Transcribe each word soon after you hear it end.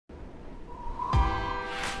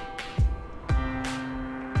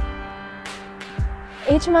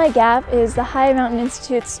HMI GAP is the High Mountain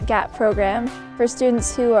Institute's GAP program for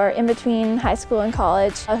students who are in between high school and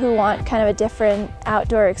college who want kind of a different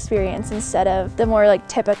outdoor experience instead of the more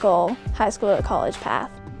typical high school to college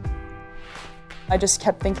path. I just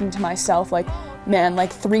kept thinking to myself, man,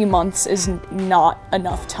 3 months is not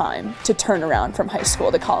enough time to turn around from high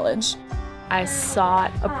school to college. I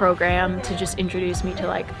sought a program to just introduce me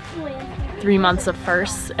to 3 months of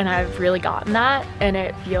firsts, and I've really gotten that, and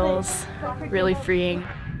it feels really freeing.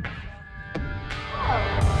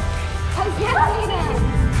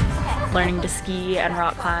 Learning to ski and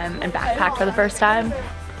rock climb and backpack for the first time,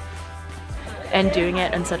 and doing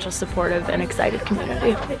it in such a supportive and excited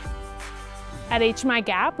community. At HMI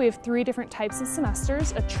GAP, we have 3 different types of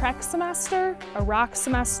semesters: a trek semester, a rock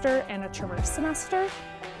semester, and a traverse semester.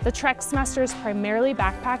 The trek semester is primarily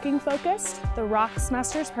backpacking focused, the rock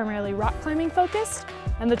semester is primarily rock climbing focused,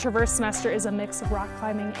 and the traverse semester is a mix of rock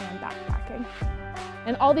climbing and backpacking.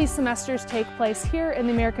 And all these semesters take place here in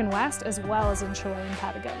the American West as well as in Chilean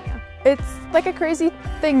Patagonia. It's like a crazy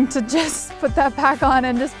thing to just put that pack on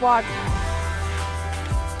and just walk.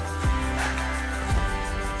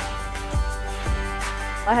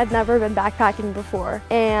 I had never been backpacking before,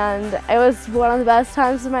 and it was one of the best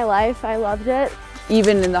times of my life. I loved it.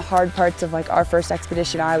 Even in the hard parts of our first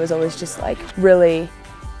expedition, I was always just really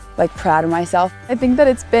proud of myself. I think that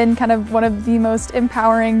it's been kind of one of the most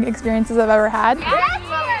empowering experiences I've ever had.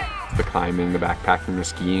 The climbing, the backpacking, the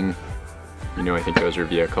skiing, I think those are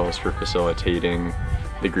vehicles for facilitating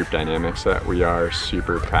the group dynamics that we are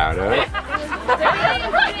super proud of.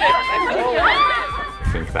 I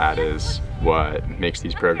think that is what makes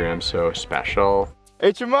these programs so special.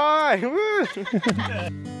 HMI! Woo!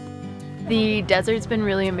 The desert's been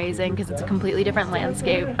really amazing because it's a completely different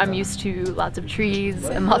landscape. I'm used to lots of trees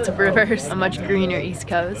and lots of rivers, a much greener East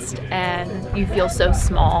Coast, and you feel so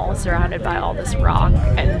small surrounded by all this rock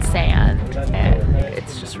and sand, and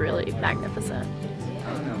it's just really magnificent.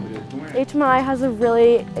 HMI has a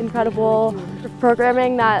really incredible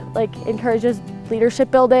programming that encourages leadership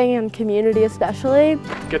building and community especially.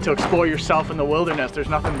 Get to explore yourself in the wilderness. There's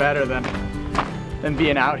nothing better than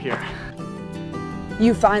being out here.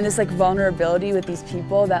 You find this vulnerability with these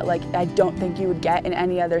people that I don't think you would get in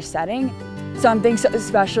any other setting. Something so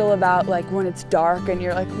special about when it's dark and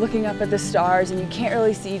you're looking up at the stars and you can't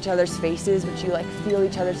really see each other's faces, but you feel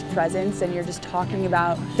each other's presence, and you're just talking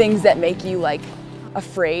about things that make you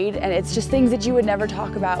afraid, and it's just things that you would never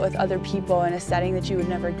talk about with other people in a setting that you would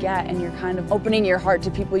never get, and you're kind of opening your heart to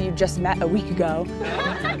people you just met a week ago.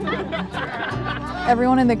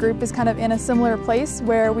 Everyone in the group is kind of in a similar place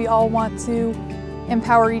where we all want to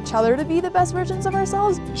empower each other to be the best versions of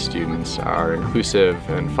ourselves. Students are inclusive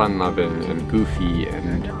and fun-loving and goofy,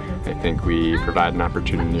 and I think we provide an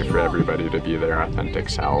opportunity for everybody to be their authentic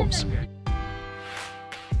selves.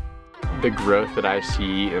 The growth that I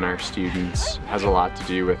see in our students has a lot to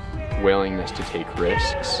do with willingness to take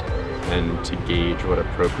risks and to gauge what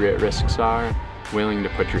appropriate risks are, willing to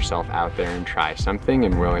put yourself out there and try something,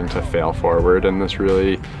 and willing to fail forward in this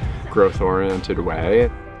really growth-oriented way.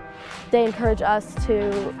 They encourage us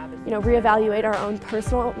to reevaluate our own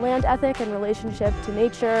personal land ethic and relationship to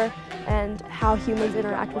nature, and how humans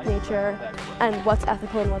interact with nature, and what's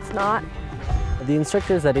ethical and what's not. The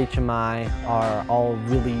instructors at HMI are all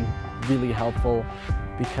really helpful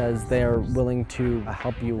because they are willing to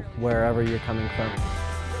help you wherever you're coming from.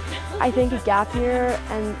 I think a gap year,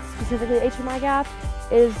 and specifically HMI gap,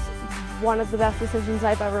 is one of the best decisions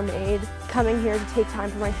I've ever made. Coming here to take time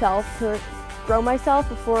for myself, to grow myself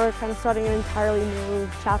before kind of starting an entirely new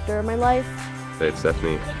chapter in my life. It's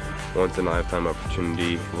definitely a once-in-a-lifetime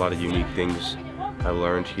opportunity. A lot of unique things I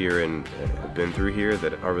learned here and have been through here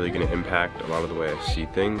that are really going to impact a lot of the way I see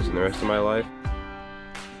things in the rest of my life.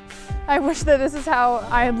 I wish that this is how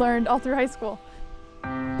I had learned all through high school.